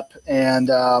bolted up, and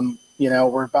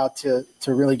we're about to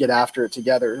really get after it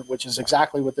together, which is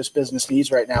exactly what this business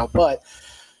needs right now. But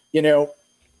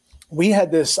we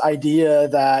had this idea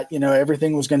that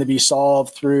everything was going to be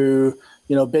solved through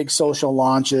big social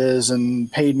launches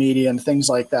and paid media and things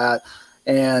like that.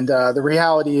 And the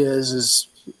reality is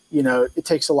it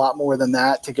takes a lot more than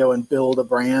that to go and build a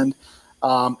brand.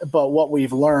 But what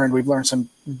we've learned some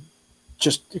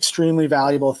just extremely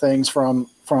valuable things from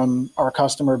our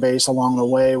customer base along the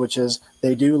way, which is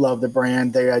they do love the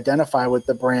brand. They identify with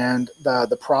the brand.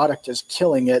 The product is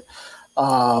killing it.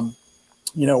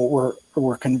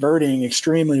 We're converting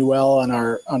extremely well on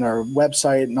our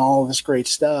website and all of this great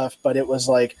stuff. But it was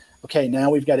like, okay,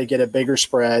 now we've got to get a bigger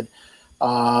spread.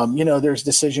 There's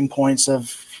decision points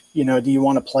of, do you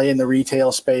want to play in the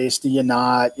retail space? Do you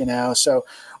not? So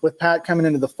with Pat coming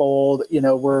into the fold,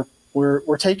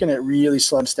 we're taking it really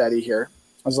slow and steady here.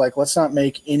 I was like, let's not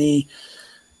make any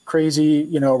crazy,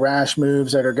 rash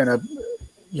moves that are going to,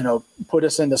 put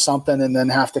us into something and then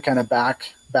have to kind of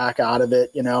back out of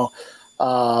it,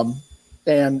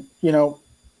 and,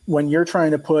 when you're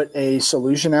trying to put a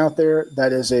solution out there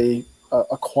that is a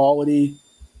quality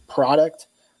product,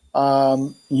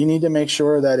 you need to make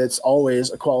sure that it's always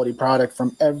a quality product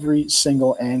from every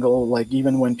single angle. Like,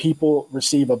 even when people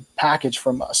receive a package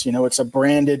from us, it's a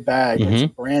branded bag,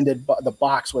 it's branded, the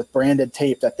box with branded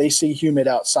tape that they see Humid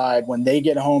Outside. When they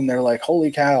get home, they're like,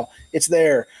 holy cow, it's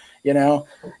there,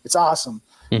 it's awesome.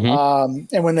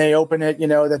 And when they open it,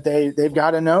 that they've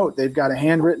got a note, they've got a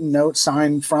handwritten note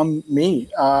signed from me,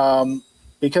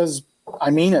 because I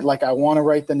mean it. Like, I want to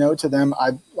write the note to them.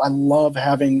 I love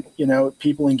having,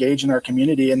 people engage in our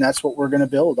community, and that's what we're going to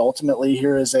build. Ultimately,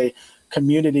 here is a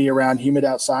community around Humid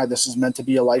Outside. This is meant to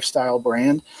be a lifestyle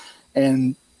brand,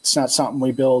 and it's not something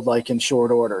we build like in short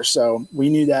order. So we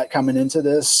knew that coming into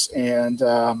this, and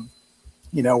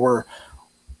we're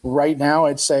right now,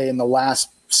 I'd say in the last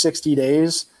 60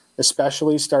 days,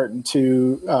 especially starting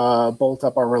to bolt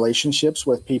up our relationships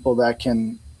with people that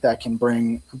can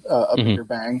bring a bigger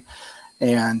bang.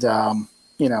 And,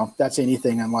 that's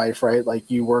anything in life, right?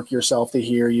 Like, you work yourself to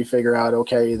here, you figure out,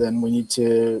 okay, then we need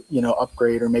to,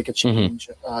 upgrade or make a change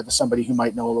to somebody who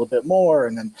might know a little bit more,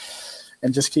 and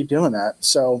just keep doing that.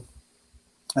 So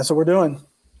that's what we're doing.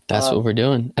 That's what we're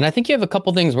doing. And I think you have a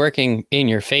couple things working in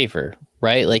your favor,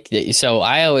 right? Like, so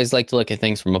I always like to look at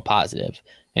things from a positive.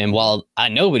 And while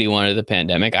nobody wanted the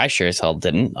pandemic, I sure as hell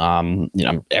didn't.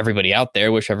 Everybody out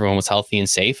there wish everyone was healthy and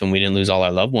safe and we didn't lose all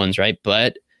our loved ones, right?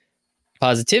 But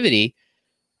positivity,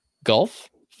 golf,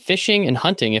 fishing, and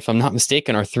hunting, if I'm not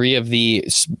mistaken, are three of the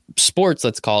sports,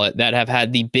 let's call it, that have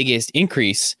had the biggest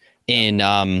increase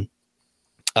in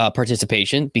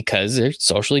participation because they're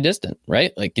socially distant,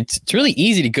 right? Like, it's really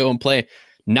easy to go and play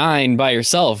 9 by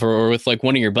yourself or with like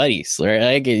one of your buddies, right?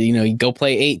 Like, you go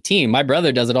play 18. My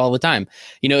brother does it all the time.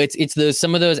 It's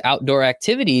some of those outdoor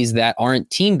activities that aren't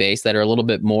team based, that are a little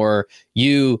bit more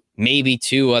you, maybe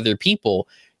 2 other people,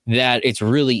 that it's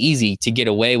really easy to get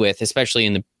away with, especially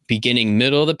in the beginning,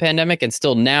 middle of the pandemic, and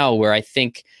still now, where I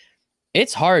think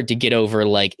it's hard to get over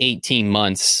like 18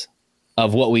 months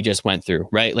of what we just went through,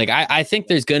 right? Like, I think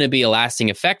there's going to be a lasting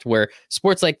effect where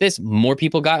sports like this, more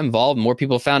people got involved, more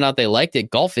people found out they liked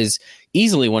it. Golf is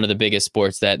easily one of the biggest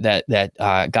sports that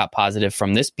got positive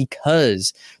from this,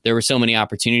 because there were so many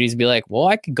opportunities to be like, well,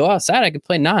 I could go outside, I could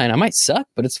play 9. I might suck,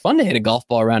 but it's fun to hit a golf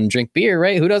ball around and drink beer,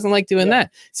 right? Who doesn't like doing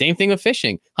that? Same thing with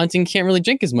fishing. Hunting, can't really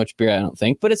drink as much beer, I don't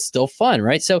think, but it's still fun,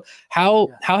 right? So how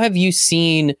have you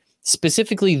seen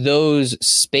specifically those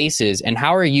spaces, and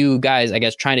how are you guys, I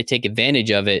guess, trying to take advantage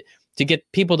of it to get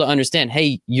people to understand,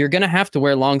 hey, you're going to have to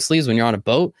wear long sleeves when you're on a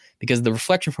boat because the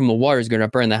reflection from the water is going to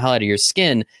burn the hell out of your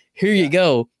skin. Here you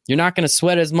go. You're not going to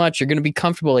sweat as much. You're going to be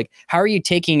comfortable. Like, how are you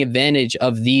taking advantage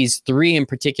of these 3 in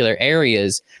particular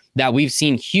areas that we've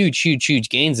seen huge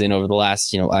gains in over the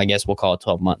last, I guess we'll call it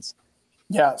 12 months?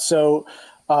 Yeah. So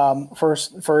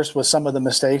first with some of the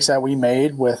mistakes that we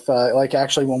made with,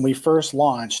 actually when we first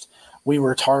launched, we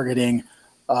were targeting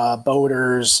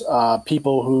boaters,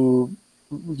 people who,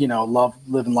 love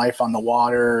living life on the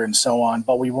water and so on.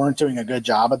 But we weren't doing a good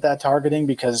job at that targeting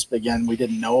because, again, we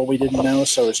didn't know what we didn't know.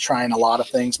 So I was trying a lot of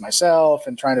things myself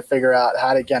and trying to figure out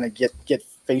how to kind of get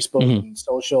Facebook and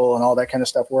social and all that kind of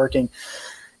stuff working.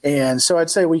 And so I'd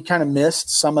say we kind of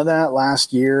missed some of that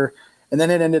last year. And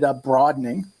then it ended up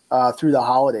broadening through the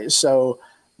holidays. So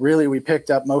really, we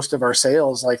picked up most of our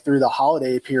sales like through the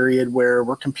holiday period where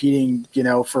we're competing,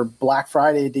 for Black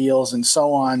Friday deals and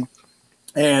so on.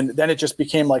 And then it just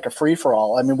became like a free for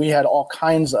all. I mean, we had all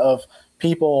kinds of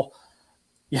people,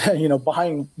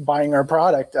 buying our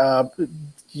product.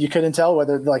 You couldn't tell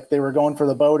whether like they were going for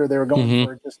the boat or they were going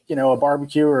for just, a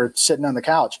barbecue or sitting on the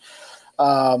couch.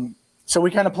 So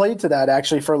we kind of played to that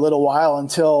actually for a little while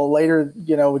until later,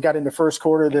 we got into first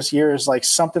quarter this year. Is like,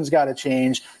 something's got to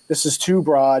change. This is too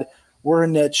broad. We're a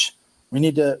niche. We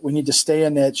need to stay a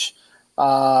niche,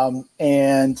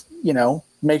 and,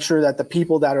 make sure that the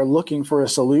people that are looking for a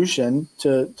solution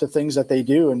to things that they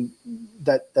do and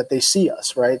that they see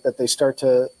us, right. That they start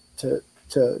to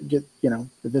get, the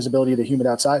visibility of the Humid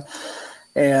Outside.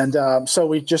 And so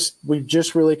we've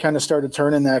just really kind of started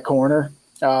turning that corner.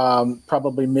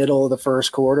 Probably middle of the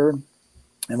first quarter,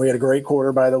 and we had a great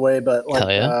quarter, by the way. But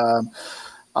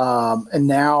and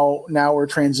now we're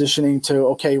transitioning to,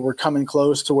 okay, we're coming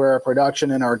close to where our production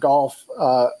and our golf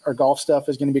stuff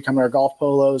is going to become our golf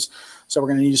polos. So we're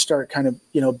going to need to start kind of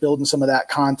building some of that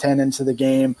content into the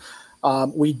game.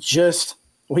 We just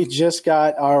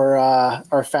got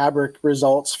our fabric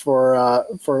results for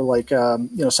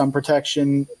sun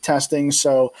protection testing.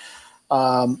 So.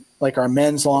 Like our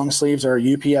men's long sleeves are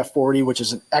UPF 40, which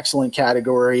is an excellent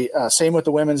category. Same with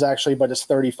the women's actually, but it's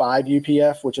 35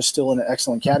 UPF, which is still an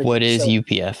excellent category. What is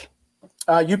UPF?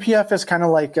 UPF is kind of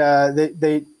like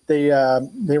they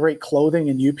rate clothing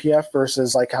in UPF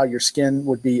versus like how your skin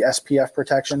would be SPF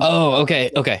protection. Oh,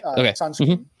 okay.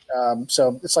 Sunscreen.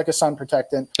 So it's like a sun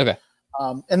protectant. Okay.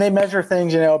 And they measure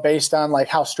things, based on like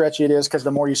how stretchy it is, because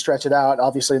the more you stretch it out,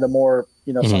 obviously the more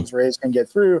sun's rays can get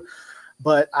through.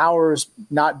 But ours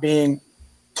not being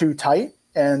too tight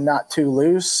and not too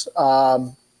loose,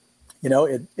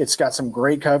 it's got some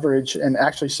great coverage and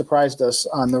actually surprised us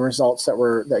on the results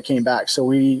that came back. So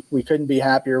we couldn't be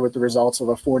happier with the results of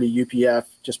a 40 UPF,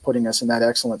 just putting us in that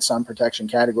excellent sun protection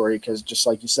category. Because just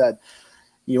like you said,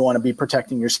 you want to be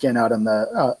protecting your skin out in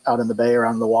the bay or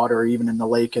on the water, or even in the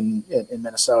lake in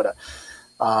Minnesota.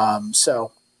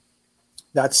 So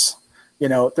that's,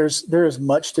 there is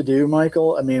much to do,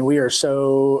 Michael. I mean, we are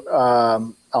so,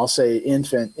 I'll say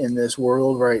infant in this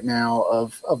world right now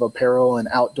of apparel and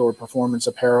outdoor performance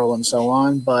apparel and so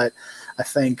on. But I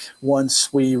think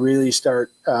once we really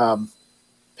start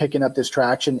picking up this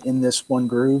traction in this one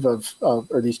groove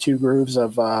or these two grooves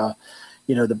of,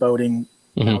 the boating,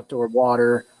 outdoor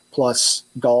water plus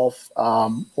golf,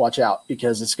 watch out,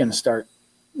 because it's going to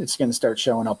start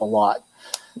showing up a lot.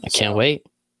 I can't wait.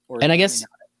 And I guess,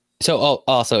 so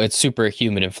also it's super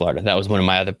humid in Florida. That was one of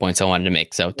my other points I wanted to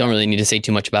make. So don't really need to say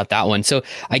too much about that one. So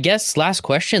I guess last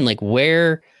question, like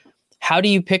how do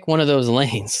you pick one of those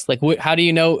lanes? Like, how do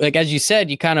you know, like, as you said,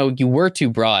 you were too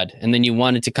broad and then you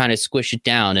wanted to kind of squish it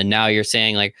down. And now you're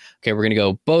saying like, okay, we're going to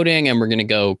go boating and we're going to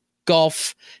go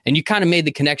golf. And you kind of made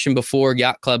the connection before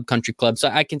yacht club, country club. So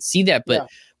I can see that, but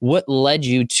what led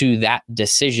you to that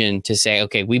decision to say,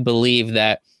 okay, we believe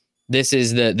that this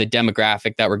is the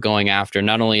demographic that we're going after.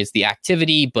 Not only is the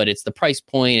activity, but it's the price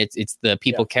point. It's the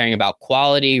people caring about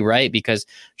quality, right? Because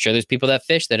sure, there's people that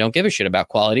fish that don't give a shit about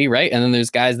quality, right? And then there's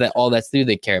guys that all that's through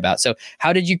they care about. So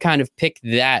how did you kind of pick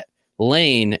that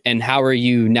lane, and how are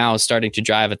you now starting to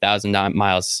drive 1,000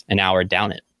 miles an hour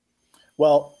down it?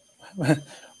 Well,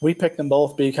 we picked them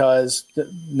both because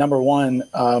number one,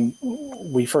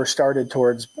 we first started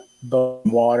towards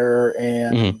boating water,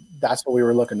 and that's what we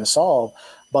were looking to solve.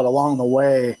 But along the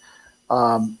way,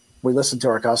 we listened to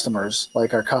our customers.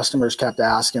 Like, our customers kept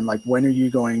asking, like, when are you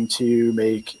going to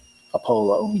make a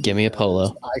polo? Give me a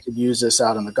polo. I could use this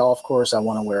out on the golf course. I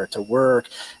want to wear it to work.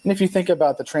 And if you think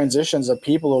about the transitions of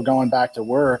people who are going back to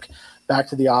work, back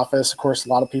to the office, of course, a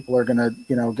lot of people are going to,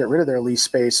 get rid of their lease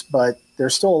space, but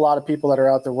there's still a lot of people that are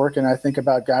out there working. I think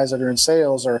about guys that are in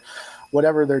sales or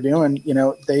whatever they're doing,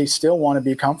 they still want to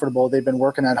be comfortable. They've been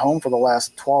working at home for the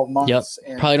last 12 months. Yep.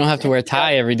 And probably don't have to wear a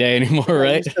tie every day anymore,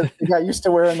 right? They got used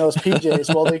to wearing those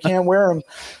PJs. Well, they can't wear them,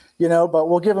 but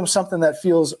we'll give them something that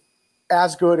feels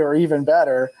as good or even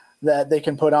better that they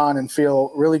can put on and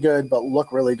feel really good, but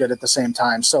look really good at the same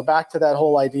time. So back to that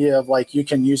whole idea of, like, you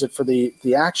can use it for the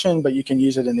action, but you can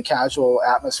use it in the casual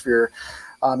atmosphere.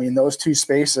 I mean, those two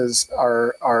spaces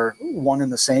are one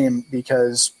and the same,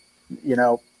 because,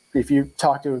 if you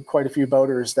talk to quite a few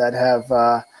boaters that have,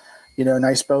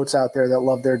 nice boats out there that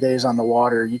love their days on the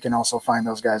water, you can also find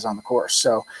those guys on the course.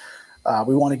 So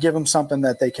we want to give them something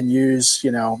that they can use,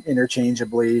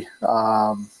 interchangeably.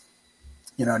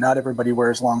 Not everybody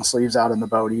wears long sleeves out in the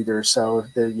boat either. So,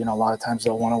 a lot of times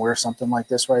they'll want to wear something like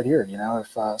this right here,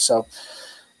 so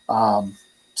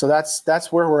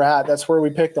that's where we're at. That's where we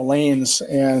pick the lanes,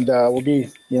 and we'll be,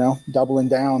 doubling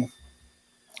down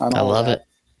on all of that.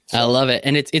 I love it.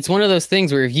 And it's one of those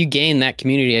things where if you gain that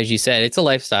community, as you said, it's a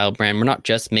lifestyle brand. We're not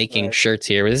just making shirts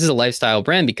here. This is a lifestyle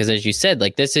brand because, as you said,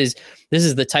 like, this is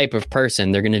the type of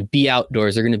person. They're going to be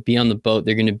outdoors. They're going to be on the boat.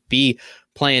 They're going to be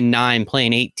playing 9,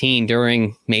 playing 18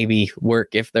 during maybe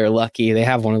work if they're lucky. They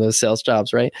have one of those sales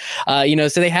jobs, right? So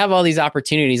they have all these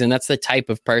opportunities, and that's the type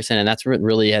of person. And that's what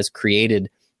really has created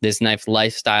this nice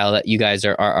lifestyle that you guys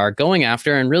are going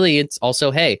after. And really, it's also,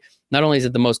 hey, not only is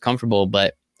it the most comfortable,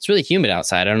 but it's really humid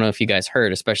outside. I don't know if you guys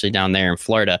heard, especially down there in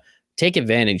Florida. Take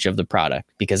advantage of the product,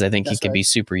 because I think it could be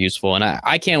super useful. And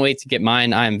I can't wait to get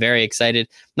mine. I'm very excited.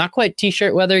 Not quite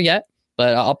t-shirt weather yet,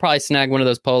 but I'll probably snag one of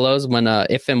those polos when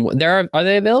if and there are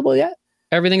they available yet?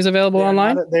 Everything's available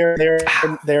online? They're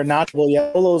not available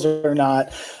yet. Polos are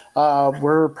not.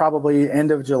 We're probably the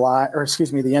end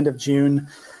of June.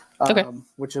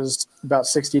 Which is about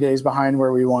 60 days behind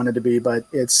where we wanted to be, but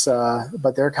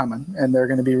but they're coming, and they're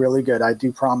going to be really good. I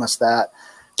do promise that.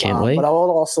 Can't wait. But I will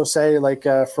also say, like,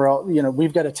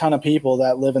 we've got a ton of people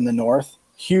that live in the north.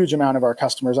 Huge amount of our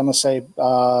customers. I'm going to say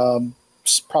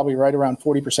probably right around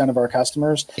 40% of our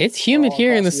customers. It's humid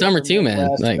here in the summer too,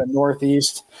 man. Like the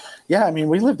Northeast. Yeah, I mean,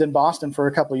 we lived in Boston for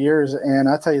a couple of years, and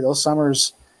I tell you, those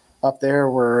summers up there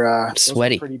were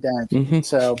sweaty, pretty dank.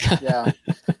 So yeah.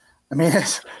 I mean,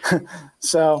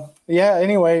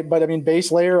 anyway, but I mean, base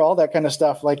layer, all that kind of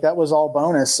stuff, like, that was all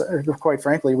bonus. Quite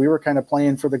frankly, we were kind of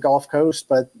playing for the Gulf Coast,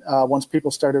 but once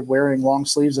people started wearing long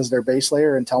sleeves as their base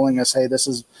layer and telling us, hey, this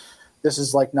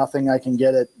is like nothing I can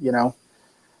get at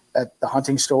the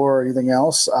hunting store or anything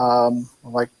else. We're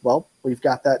like, well, we've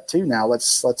got that too now.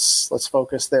 Let's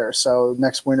focus there. So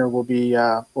next winter we'll be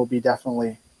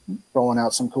definitely rolling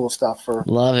out some cool stuff for.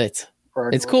 Love it.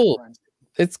 It's cool. Friends.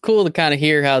 it's cool to kind of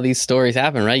hear how these stories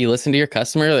happen, right? You listen to your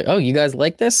customer, like, oh, you guys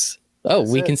like this? Oh,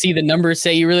 we can see the numbers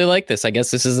say you really like this. I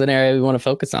guess this is an area we want to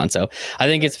focus on. So I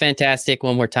think it's fantastic.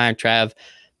 One more time, Trav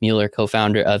Mueller,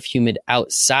 co-founder of Humid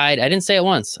Outside. I didn't say it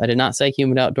once. I did not say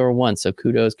Humid Outdoor once. So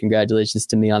kudos, congratulations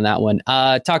to me on that one.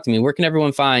 Talk to me. Where can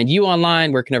everyone find you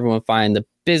online? Where can everyone find the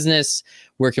business?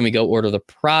 Where can we go order the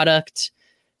product?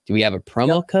 Do we have a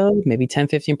promo code? Maybe 10,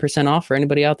 15% off for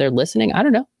anybody out there listening? I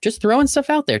don't know. Just throwing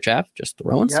stuff out there, Trav. Just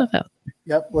throwing stuff out there.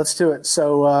 Yep, let's do it.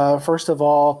 So first of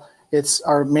all,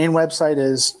 our main website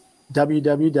is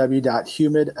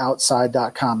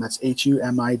www.humidoutside.com. That's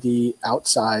HUMID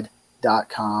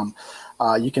outside.com.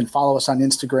 You can follow us on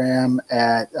Instagram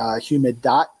at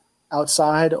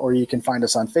humid.outside, or you can find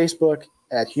us on Facebook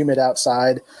at Humid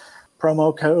Outside.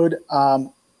 Promo code,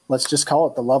 let's just call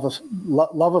it the love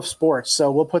of sports.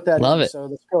 So we'll put that in.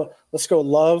 So let's go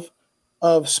love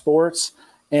of sports.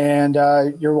 And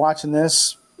you're watching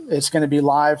this. It's going to be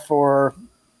live for,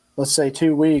 let's say,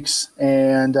 2 weeks,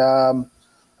 and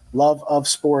love of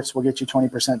sports will get you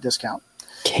 20% discount.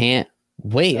 Can't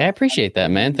wait. I appreciate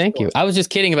that, man. Thank you. I was just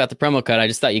kidding about the promo code. I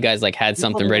just thought you guys had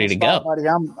something ready to go. Buddy.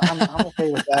 I'm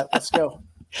okay with that. Let's go.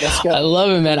 I love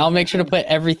it, man. I'll make sure to put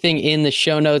everything in the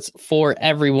show notes for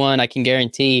everyone. I can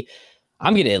guarantee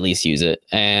I'm going to at least use it.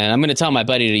 And I'm going to tell my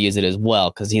buddy to use it as well,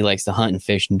 because he likes to hunt and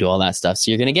fish and do all that stuff.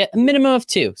 So you're going to get a minimum of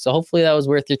 2. So hopefully that was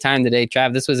worth your time today.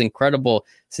 Trav, this was incredible.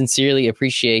 Sincerely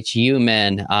appreciate you,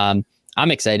 man. I'm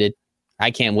excited.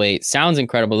 I can't wait. Sounds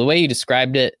incredible. The way you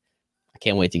described it, I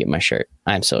can't wait to get my shirt.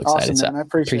 I'm so excited. Awesome, man. I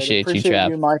appreciate you, Trav.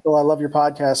 You, Michael. I love your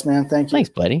podcast, man. Thank you. Thanks,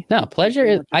 buddy. No,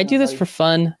 pleasure. I do this for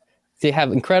fun. To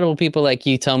have incredible people like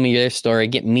you tell me their story,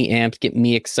 get me amped, get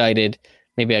me excited.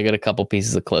 Maybe I get a couple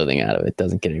pieces of clothing out of it.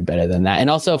 Doesn't get any better than that. And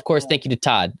also, of course, thank you to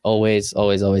Todd. Always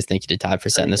thank you to Todd for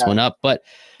setting this one up. But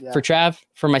for Trav,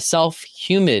 for myself,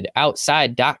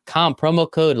 humidoutside.com, promo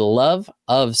code love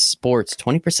of sports,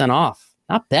 20% off.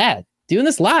 Not bad. Doing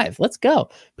this live. Let's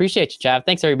go. Appreciate you, Trav.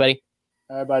 Thanks, everybody.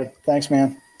 All right, buddy. Thanks,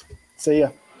 man. See ya.